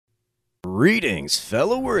Greetings,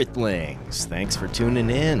 fellow Earthlings. Thanks for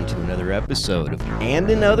tuning in to another episode of And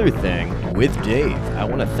Another Thing with Dave. I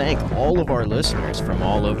want to thank all of our listeners from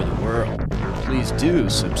all over the world. Please do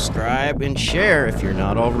subscribe and share if you're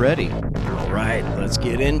not already. All right, let's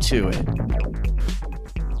get into it.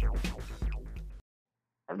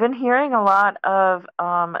 I've been hearing a lot of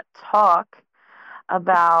talk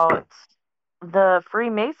about the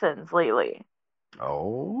Freemasons lately.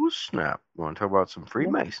 Oh, snap. Want to talk about some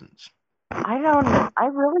Freemasons? I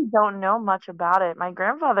really don't know much about it. I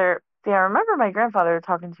remember my grandfather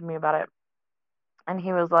talking to me about it. And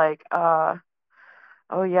he was like, oh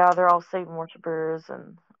yeah, they're all Satan worshipers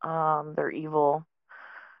and they're evil.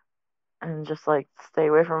 And just like stay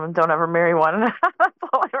away from them. Don't ever marry one. That's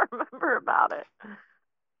all I remember about it.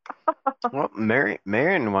 Well,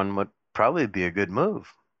 marrying one would probably be a good move,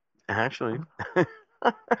 actually.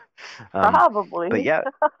 Probably. But yeah,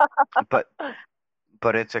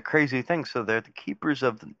 but it's a crazy thing. So they're the keepers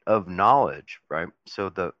of knowledge, right? So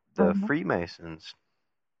the Freemasons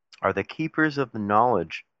are the keepers of the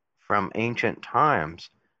knowledge from ancient times.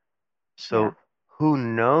 So who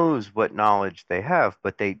knows what knowledge they have,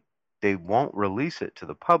 but they won't release it to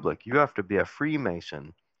the public. You have to be a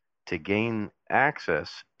Freemason to gain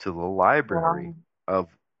access to the library of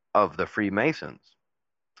the Freemasons,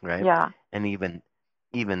 right? Yeah. And even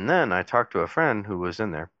then, I talked to a friend who was in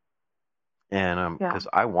there, and because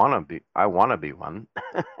I want to be one.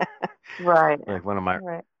 Right. Like one of my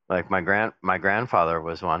like my grandfather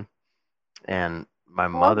was one, and my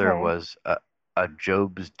mother was a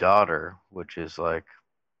Job's daughter, which is like,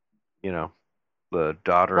 you know, the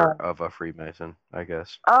daughter of a Freemason, I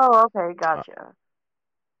guess. Oh, okay, gotcha.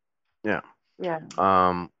 Yeah. Yeah.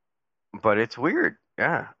 But it's weird.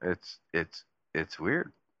 Yeah, it's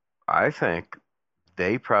weird. I think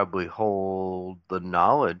they probably hold the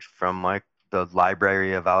knowledge from like the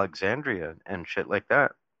Library of Alexandria and shit like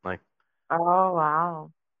that. Like, oh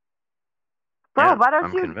wow. Bro, why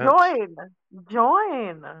don't you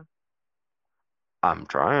join? I'm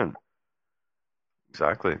trying.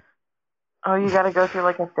 Exactly. Oh, you gotta go through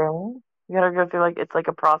like a thing? You gotta go through like, it's like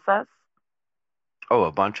a process? Oh,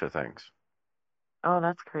 a bunch of things. Oh,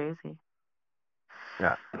 that's crazy.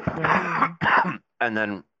 Yeah. And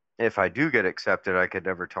then if I do get accepted, I could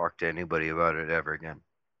never talk to anybody about it ever again.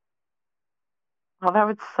 Oh, that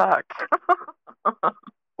would suck.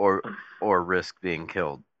 or risk being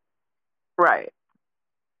killed. Right.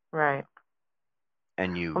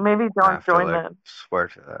 And you maybe don't join to, like, them. Swear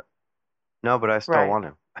to that. No, but I still want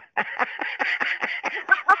to.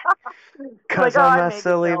 Because I'm a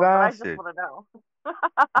silly bastard. I just want to know.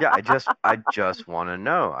 Yeah, I just want to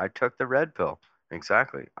know. I took the red pill.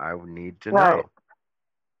 Exactly. I need to know.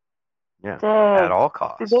 Yeah. Dang. At all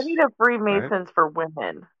costs. They need a Freemasons for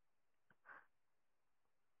women.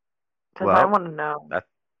 Because I want to know.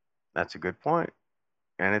 That's a good point.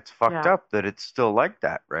 And it's fucked up that it's still like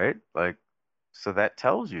that, right? Like, so that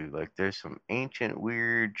tells you, like, there's some ancient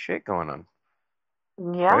weird shit going on.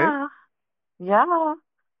 Yeah. Right? Yeah.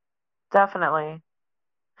 Definitely.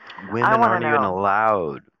 Women aren't even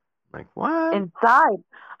allowed. Like, what? Inside.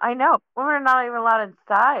 I know. Women are not even allowed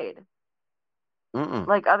inside.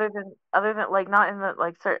 Like, other than like, not in the,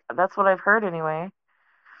 like, that's what I've heard anyway.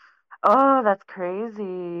 Oh, that's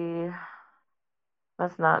crazy.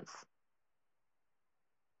 That's nuts.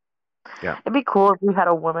 Yeah. It'd be cool if we had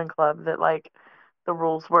a woman club that, like, the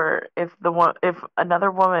rules were if another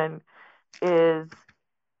woman is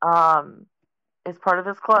part of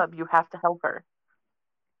this club, you have to help her.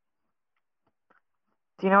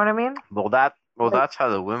 Do you know what I mean? Well, that's how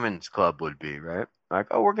the women's club would be, right? Like,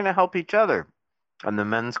 oh, we're gonna help each other, and the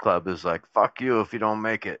men's club is like, fuck you if you don't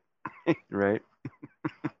make it, right?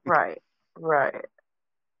 Right.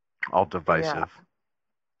 All divisive.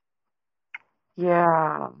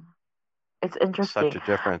 Yeah. It's interesting. Such a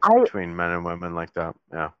difference between men and women like that.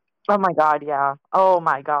 Yeah. Oh my God, yeah. Oh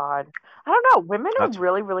my God. I don't know. Women are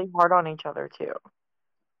really, really hard on each other too.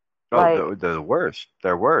 Oh, like, they're the worst.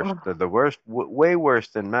 They're worse. They're the worst. Way worse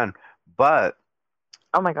than men. But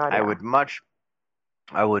oh my God, I would much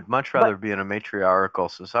rather be in a matriarchal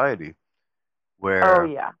society where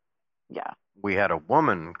we had a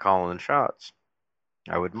woman calling shots.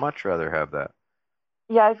 I would much rather have that.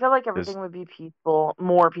 Yeah, I feel like everything would be peaceful,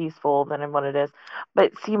 more peaceful than what it is.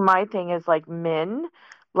 But see, my thing is, like, men,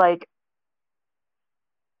 like,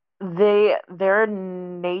 their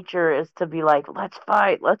nature is to be like, let's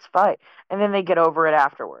fight, and then they get over it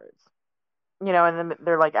afterwards, you know, and then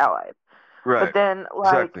they're like allies. Right. But then,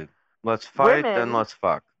 like, exactly. Let's fight, then let's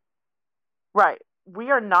fuck. Right.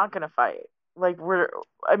 We are not gonna fight. Like,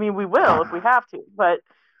 we will if we have to, but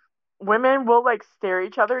women will like stare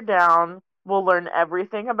each other down. We'll learn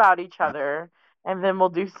everything about each other, and then we'll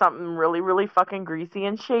do something really, really fucking greasy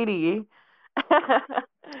and shady.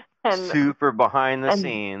 and Super behind the and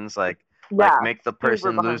scenes, like yeah, make the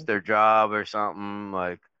super person lose behind. their job or something.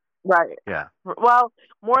 Like, Right. yeah. Well,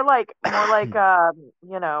 more like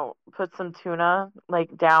put some tuna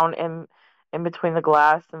like down in between the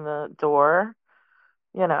glass and the door,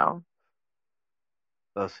 you know.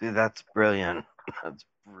 Oh, see, that's brilliant. That's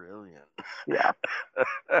brilliant. Yeah.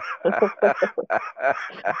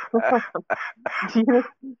 Do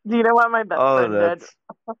you know what my best Oh, friend did? that's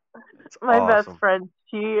My best awesome. friend,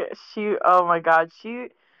 she oh my God, she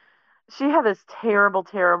had this terrible,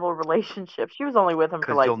 terrible relationship. She was only with him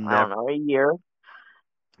for Because like, I don't know, a year.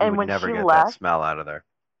 you And would when never she get that left, smell out of there.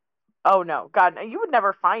 oh no, God, no, you would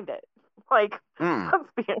never find it. Like, Mm,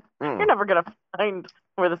 you're mm. never gonna find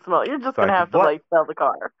where the smell. You're just gonna Like, have to like sell the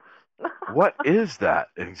car. what is that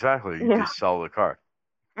exactly? You Yeah, just sell the car.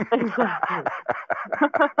 exactly.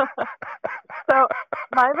 So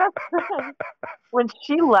my best friend, when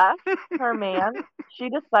she left her man, she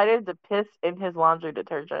decided to piss in his laundry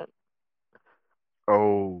detergent.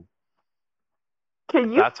 Oh,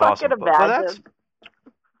 Can you that's fucking awesome. imagine?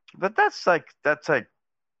 But that's like,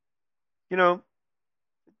 you know,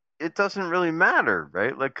 it doesn't really matter,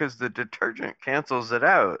 right? Like, because the detergent cancels it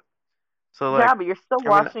out. So, Yeah, like, but you're still I mean,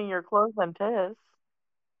 washing your clothes and piss.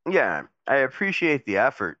 yeah, I appreciate the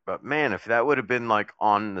effort, but man, if that would have been like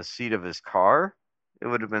on the seat of his car, it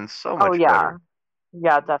would have been so Oh much yeah. better,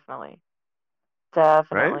 Yeah, definitely.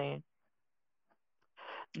 right? Definitely.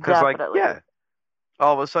 Because, like, Definitely. yeah,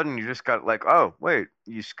 all of a sudden you just got like, oh, wait,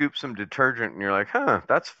 you scoop some detergent and you're like, huh,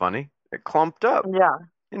 that's funny. It clumped up. Yeah.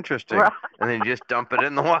 Interesting. Right. And then you just dump it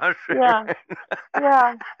in the washer, Yeah.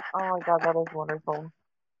 Yeah. Oh my God, that is wonderful.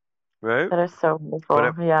 right? That is so But wonderful.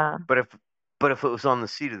 if, Yeah. but if, but if it was on the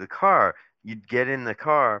seat of the car, you'd get in the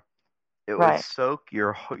car, it would Right. soak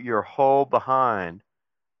your whole behind,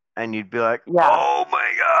 and you'd be like, Yeah. "Oh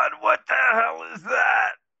my God, what the hell is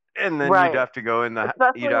that?" And then Right. you'd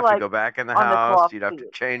Especially have to like go back in the on the house. cloth seat.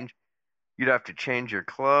 You'd have to change your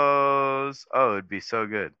clothes. Oh, it'd be so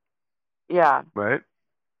good, Yeah. right?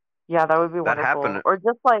 Yeah, that would be That wonderful. happened. Or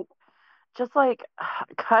just like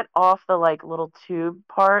cut off the like little tube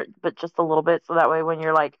part, but just a little bit so that way when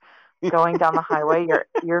you're like going down the highway,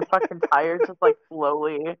 your fucking tires just like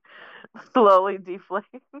slowly deflate.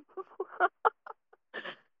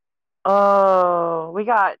 Oh, we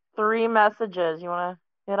got 3 messages. You want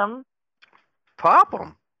to hit them? Pop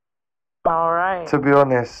them. All right. To be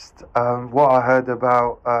honest, what I heard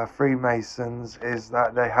about Freemasons is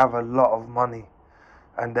that they have a lot of money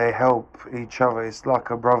and they help each other. It's like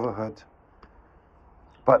a brotherhood.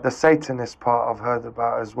 But the Satanist part I've heard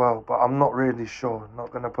about as well, but I'm not really sure.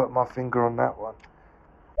 Not going to put my finger on that one.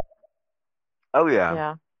 Oh yeah,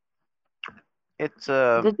 Yeah. it's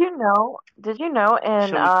Did you know in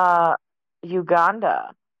shall we?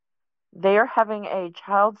 Uganda, they are having a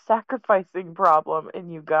child sacrificing problem in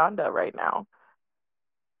Uganda right now.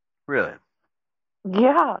 Really?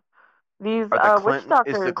 Yeah. These Are the witch Clinton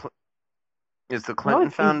doctors. is the No, Clinton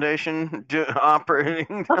Foundation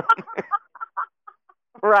operating?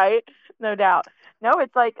 right? No doubt. No,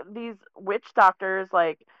 it's like these witch doctors,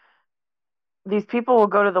 like these people will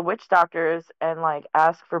go to the witch doctors and like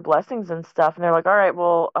ask for blessings and stuff, and they're like, all right,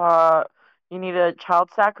 well, you need a child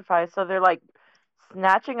sacrifice. So they're like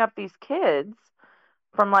snatching up these kids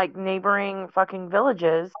from like neighboring fucking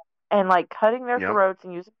villages and like cutting their Yep. throats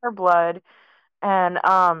and using their blood. And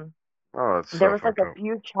Oh, it's there so was like fucked a up.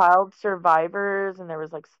 few child survivors, and there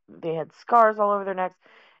was like they had scars all over their necks.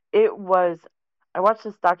 It was. I watched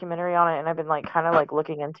this documentary on it, and I've been like kind of like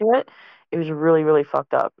looking into it. It was really, really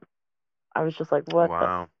fucked up. I was just like, what the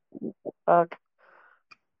Wow. fuck?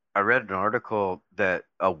 I read an article that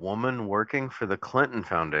a woman working for the Clinton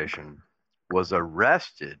Foundation was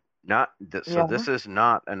arrested. So Yeah, this is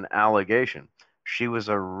not an allegation. She was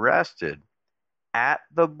arrested at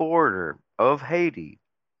the border of Haiti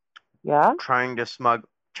yeah. trying to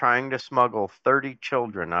smuggle 30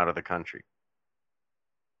 children out of the country.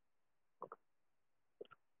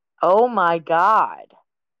 Oh my God.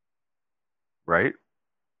 Right?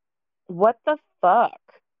 What the fuck?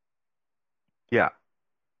 Yeah.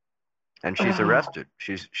 And she's Ugh. arrested.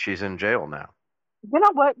 She's in jail now. You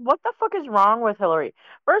know what? What the fuck is wrong with Hillary?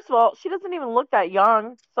 First of all, she doesn't even look that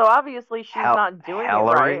young, so obviously she's not doing it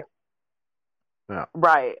right. Hillary? No,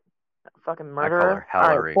 Right. Fucking I call murderer. her All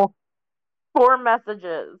right, Hillary. four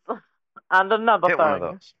messages. And another Hit one of thing.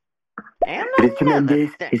 those. And It's another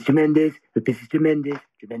tremendous. thing. It's tremendous. This is tremendous.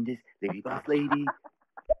 Tremendous. Lady boss lady.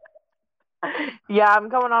 Yeah, I'm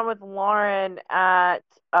going on with Lauren at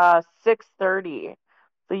 6:30.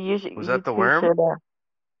 So Was you that the two worm? should.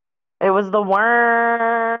 It was the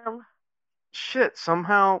worm. Shit,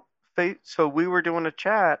 somehow so we were doing a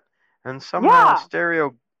chat and somehow Yeah,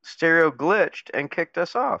 stereo glitched and kicked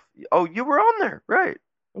us off. Oh, you were on there, right?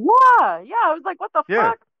 yeah. I was like, what the Yeah.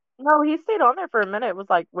 fuck? No, he stayed on there for a minute. It was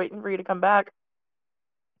like waiting for you to come back.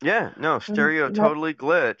 Yeah, no, stereo No, totally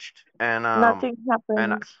glitched nothing and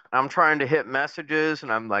happened. I'm trying to hit messages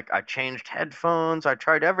and I'm like I changed headphones, I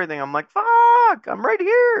tried everything. I'm like, "Fuck, I'm right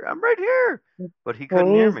here. I'm right here." But he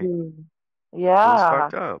couldn't hear me. Crazy. It was Yeah,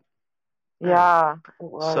 fucked up. Yeah. yeah,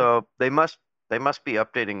 it was. So they must be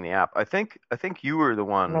updating the app. I think you were the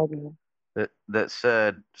one Maybe. that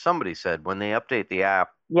said somebody said when they update the app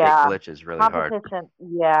it Yeah. glitches really hard. Competition.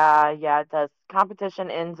 Yeah, it does. Competition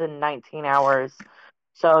ends in 19 hours.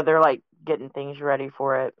 So they're like getting things ready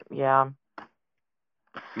for it. Yeah.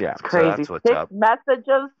 Yeah, It's so crazy. that's what's up.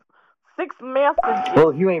 Six messages. Well,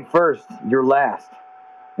 if you ain't first, you're last.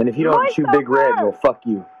 And if you don't Voice shoot Big Red, well, over. fuck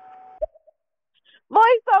you. Voice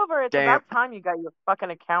over. It's Damn, about time you got your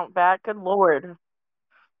fucking account back. Good lord.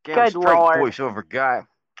 damn Good straight lord. voiceover guy.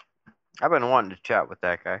 I've been wanting to chat with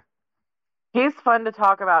that guy. He's fun to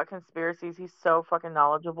talk about conspiracies. He's so fucking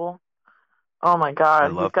knowledgeable. Oh my I god.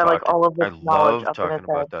 He's love got like talking. all of I this knowledge love up in his talking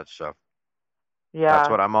head. about that stuff. That's Yeah.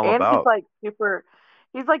 what I'm all And about.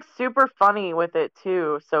 he's like super funny with it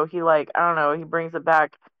too. So he like, I don't know, he brings it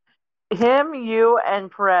back. Him, you,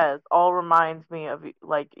 and Perez all reminds me of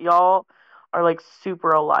like y'all are like super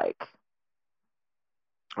alike.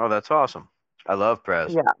 Oh, that's awesome. I love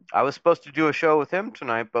Prez. Yeah. I was supposed to do a show with him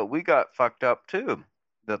tonight, but we got fucked up too.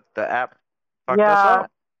 The app fucked us Yeah.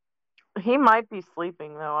 up. He might be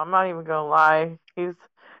sleeping though. I'm not even gonna lie. No, He's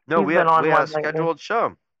been we on had a one lately. scheduled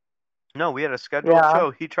show. No, we had a scheduled Yeah.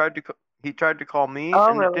 show. He tried to call me Oh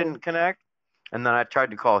and it really? didn't connect, and then I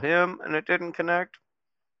tried to call him and it didn't connect.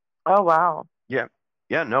 Oh wow. Yeah,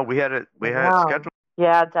 yeah. No, we had it Wow. scheduled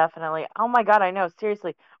Yeah, definitely. Oh my God, I know.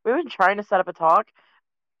 Seriously. We've been trying to set up a talk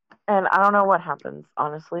and I don't know what happens,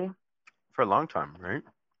 honestly. for a long time, right?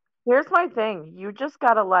 Here's my thing. You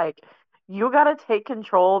gotta take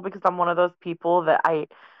control because I'm one of those people that I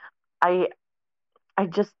I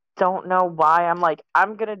just don't know why. I'm like,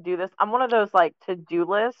 I'm gonna do this. I'm one of those like to-do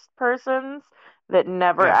list persons that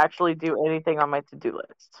never Yeah, actually do anything on my to-do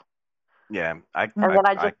list. yeah. And then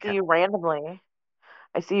I I just see can't. you randomly.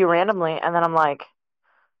 I see you randomly and then I'm like,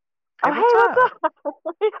 Hey, oh what's up?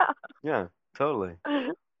 hey, what's up? Yeah, totally.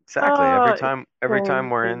 Yeah. Exactly. Oh, it's Every time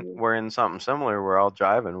crazy. we're in something similar, we're all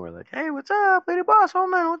driving. We're like, "Hey, what's up, Lady Boss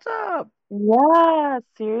Woman? What's up?" Yeah,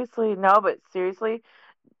 seriously. No, but seriously,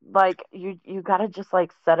 like you gotta just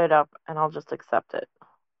like set it up and I'll just accept it.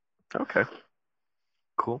 Okay,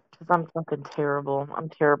 cool. Because I'm fucking terrible. I'm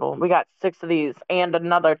terrible. We got 6 of these and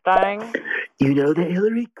another thing. You know that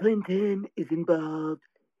Hillary Clinton is involved.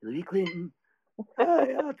 Hillary Clinton.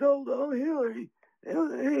 Hey, I told on Hillary. Hey,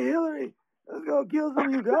 Hillary, let's go kill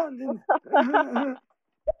some Ugandans.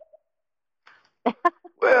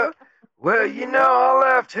 Well, I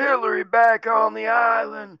left Hillary back on the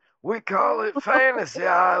island. We call it Fantasy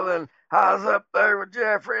Island. I was up there with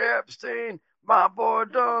Jeffrey Epstein, my boy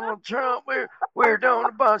Donald Trump. We're doing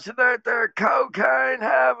a bunch of that there cocaine,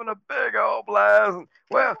 having a big old blast.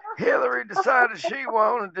 Well, Hillary decided she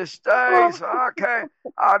wanted to stay, so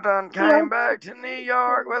I done came back to New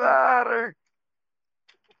York without her.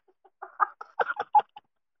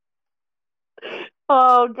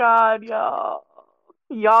 Oh God, y'all.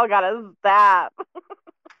 Y'all gotta stop.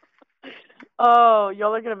 Oh,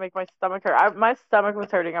 y'all are gonna make my stomach hurt. My stomach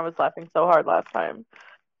was hurting. I was laughing so hard last time.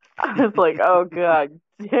 I was like, oh God,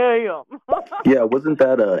 damn. Yeah, wasn't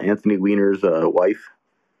that Anthony Weiner's wife?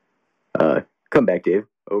 Come back, Dave.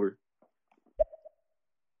 Over.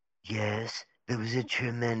 Yes, there was a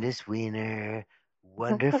tremendous wiener,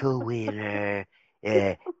 wonderful wiener.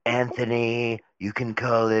 Anthony, you can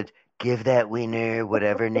call it, give that wiener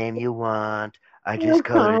whatever name you want. I just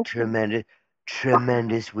call it a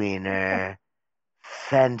tremendous wiener.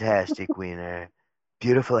 Fantastic wiener.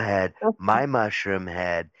 Beautiful head. My mushroom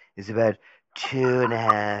head is about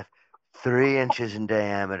 2.5, 3 inches in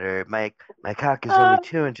diameter. My cock is only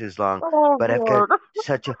 2 inches long, Oh but I've got God.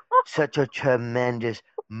 such a tremendous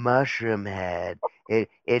mushroom head.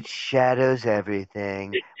 It shadows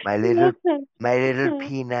everything. My little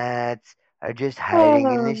peanuts are just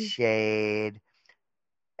hiding in the shade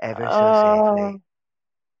ever so safely.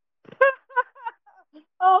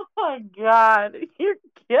 Oh my God, you're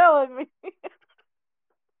killing me.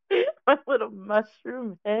 My little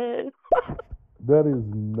mushroom head. That is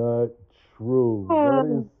not true. That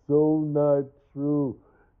is so not true.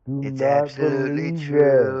 Do It's not absolutely believe that.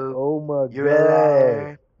 true. Oh my You're a God.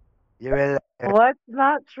 liar. You're a liar. What's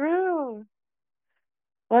not true?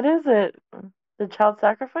 What is it? The child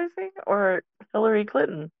sacrificing or Hillary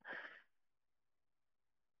Clinton?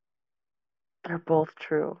 They're both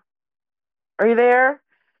true. Are you there?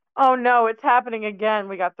 Oh no, it's happening again.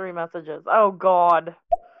 We got 3 messages. Oh God.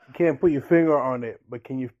 You can't put your finger on it, but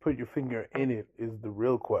can you put your finger in it is the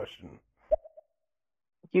real question.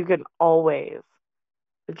 You can always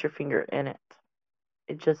put your finger in it.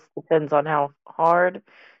 It just depends on how hard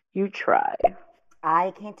you try.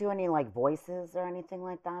 I can't do any like voices or anything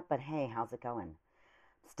like that, but hey, how's it going?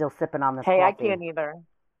 Still sipping on this Hey, I coffee, can't either.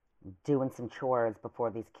 doing some chores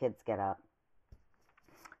before these kids get up.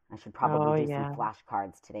 I should Oh probably do yeah. some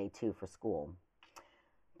flashcards today too for school.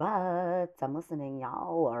 But I'm listening.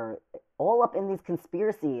 Y'all are all up in these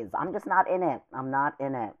conspiracies. I'm just not in it. I'm not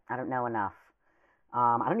in it. I don't know enough.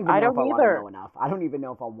 I don't even I know if don't I want to either. know enough. I don't even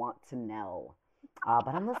know if I want to know.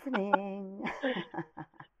 But I'm listening.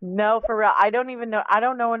 No, for real. I don't even know. I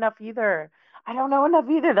don't know enough either. I don't know enough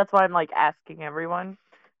either. That's why I'm like asking everyone.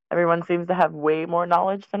 Everyone seems to have way more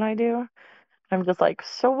knowledge than I do. I'm just like,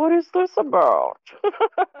 so what is this about?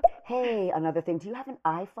 Hey, another thing. Do you have an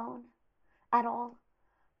iPhone at all?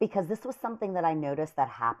 Because this was something that I noticed that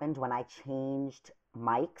happened when I changed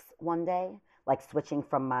mics one day, like switching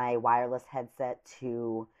from my wireless headset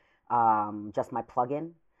to just my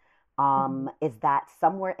plug-in. Is that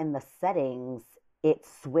somewhere in the settings it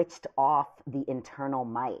switched off the internal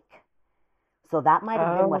mic? So that might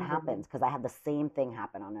have been what Oh, happened because I had the same thing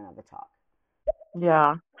happen on another talk.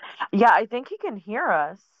 yeah. Yeah, I think he can hear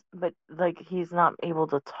us, but like he's not able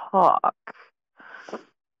to talk.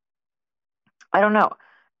 I don't know.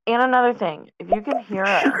 And another thing, if you can hear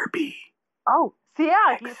us. Sugar bee. Oh, see,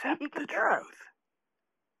 yeah, he Accept can the hear us. truth.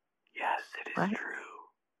 Yes, it is Right? true.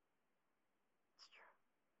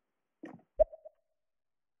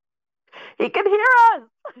 He can hear us.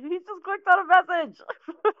 He just clicked on a message.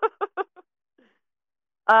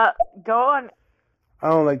 Go on. I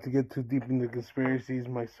don't like to get too deep into conspiracies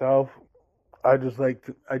myself. I just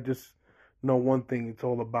know one thing, it's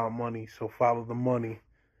all about money, so follow the money.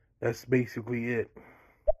 That's basically it.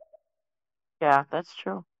 Yeah, that's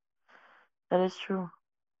true. That is true.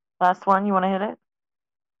 Last one, you want to hit it?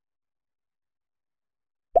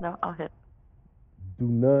 No, I'll hit. Do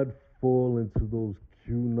not fall into those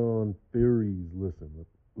QAnon theories. Listen.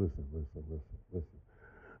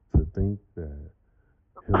 To think that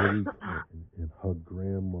Hillary Clinton and her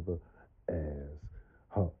grandmother ass,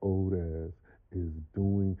 her old ass, is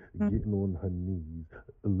getting on her knees,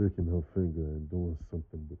 licking her finger and doing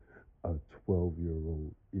something with a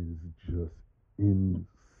 12-year-old is just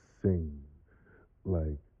insane.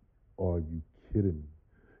 Like, are you kidding me?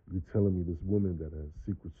 You're telling me this woman that has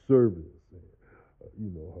Secret Service and,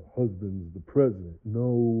 her husband's the president.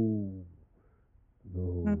 No,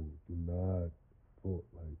 do not fall.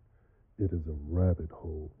 Like, it is a rabbit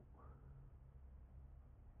hole.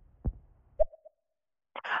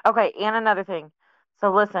 Okay, and another thing.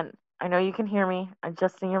 So listen, I know you can hear me. I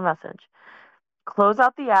just seen your message. Close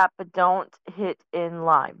out the app, but don't hit in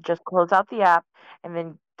live. Just close out the app and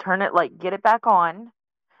then turn it, like, get it back on,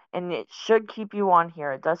 and it should keep you on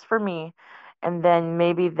here. It does for me, and then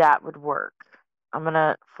maybe that would work. I'm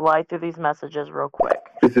gonna fly through these messages real quick.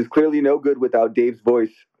 This is clearly no good without Dave's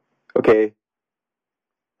voice. Okay.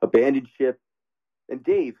 Abandoned ship. And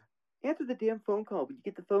Dave, answer the damn phone call when you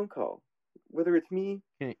get the phone call. Whether it's me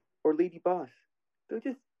or Lady Boss. Don't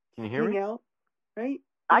just hang out, right?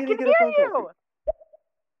 I can hear you.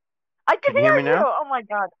 I can hear you. Oh my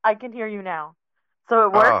God, I can hear you now. So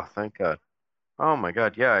it works? Oh, thank God. Oh my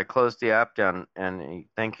God. Yeah, I closed the app down and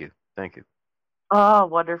thank you. Oh,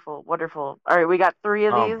 wonderful, wonderful. All right, we got 3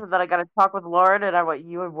 of these that I got to talk with Lauren, and I want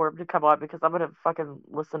you and Worm to come on because I'm gonna fucking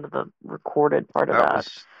listen to the recorded part of that.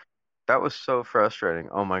 That was so frustrating.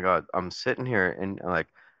 Oh my God. I'm sitting here and like,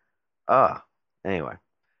 anyway.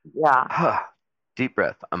 Yeah. Deep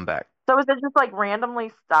breath. I'm back. So is it just like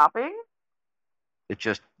randomly stopping? It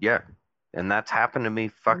just, yeah. And that's happened to me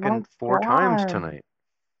fucking 4 times tonight.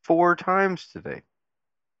 4 times today.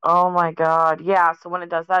 Oh my God. Yeah, so when it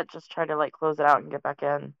does that, just try to like close it out and get back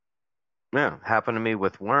in. Yeah, happened to me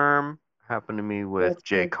with Worm, happened to me with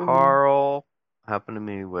Jay Carl, happened to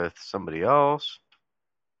me with somebody else.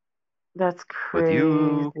 That's crazy. With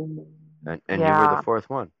you. And you were the 4th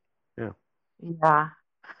one. Yeah. Yeah.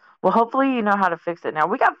 Well, hopefully you know how to fix it now.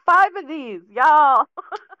 We got 5 of these, y'all.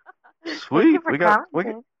 Sweet.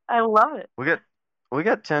 I love it. We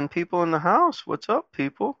got 10 people in the house. What's up,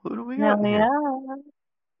 people? Who do we got in here? Yeah.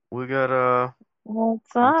 We got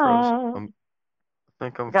What's up? I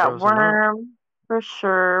think I'm got frozen Worm. for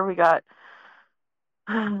sure. We got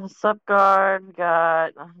Supguard. We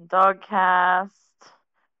got Dogcast.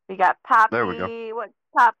 We got Pappy. There we go. What's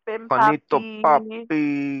poppin', Panito Pappy?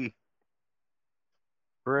 Papi.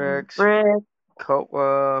 Bricks.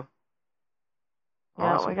 Koa.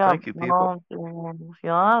 Yeah, Awesome. we got Thank you, people.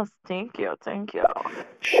 Yes, thank you.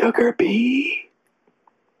 Sugar Bee,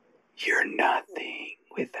 you're nothing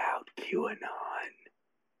without QAnon.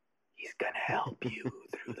 He's gonna help you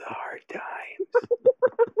through the hard times.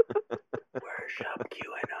 Worship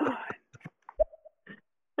QAnon.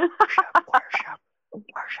 Worship.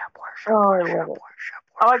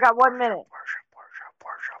 Oh, I got 1 minute.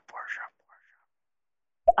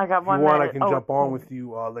 I got 1 If you want, minute. I can jump on with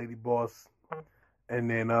you, Lady Boss, and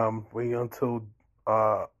then wait until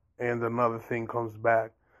and another thing comes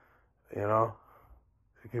back. You know,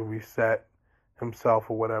 he can reset himself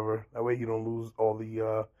or whatever. That way, you don't lose all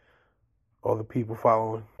the people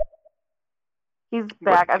following. He's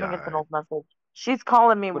back. I think it's an old message. She's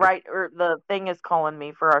calling me or the thing is calling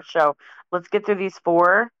me for our show. Let's get through these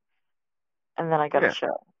 4, and then I got a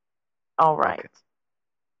show. All right. Okay.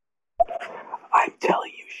 I'm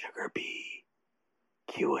telling you, Sugar Bee,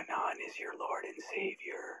 QAnon is your Lord and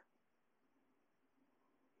Savior.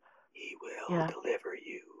 He will deliver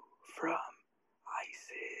you from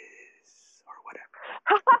ISIS or whatever.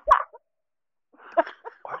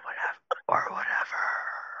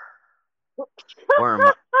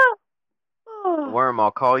 Worm,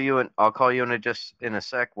 I'll call you in a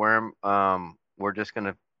sec. Worm, we're just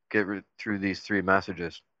gonna get through these 3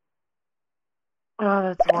 messages. Oh,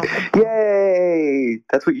 that's wonderful. Yay!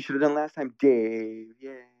 That's what you should have done last time, Dave.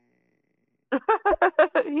 Yay!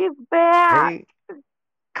 He's back. Hey,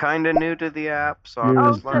 kind of new to the app, so I'm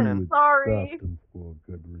just learning. Sorry. For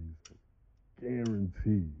a good reason.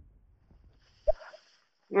 Guaranteed.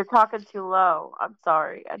 You're talking too low. I'm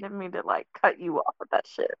sorry. I didn't mean to cut you off with that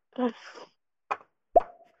shit.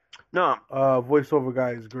 No. Voiceover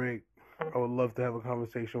guy is great. I would love to have a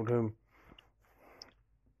conversation with him.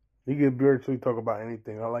 He can virtually talk about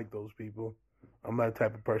anything. I like those people. I'm that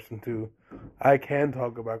type of person too. I can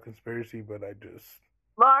talk about conspiracy, but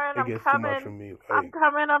Lauren, it gets too much for me. I'm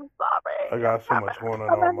coming. I'm sorry. I got so much going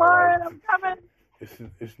on in my life. I'm coming.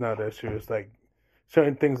 It's not that serious. Like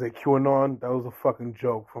certain things like QAnon, that was a fucking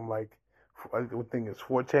joke from I think it's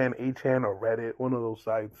 4chan, 8chan, or Reddit, one of those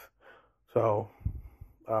sites. So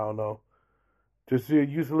I don't know. Just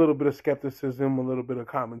use a little bit of skepticism, a little bit of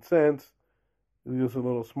common sense, use a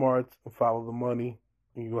little smarts, and follow the money,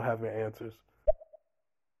 and you'll have your answers.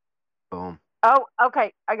 Boom. Oh,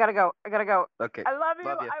 okay. I gotta go. Okay. I love you.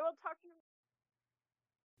 Love you. I will talk to you.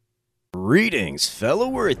 Greetings,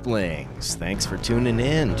 fellow Earthlings. Thanks for tuning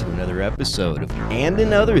in to another episode of And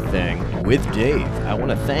Another Thing with Dave. I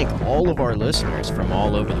want to thank all of our listeners from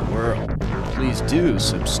all over the world. Please do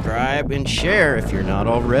subscribe and share if you're not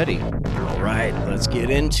already. All right, let's get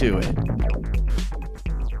into it.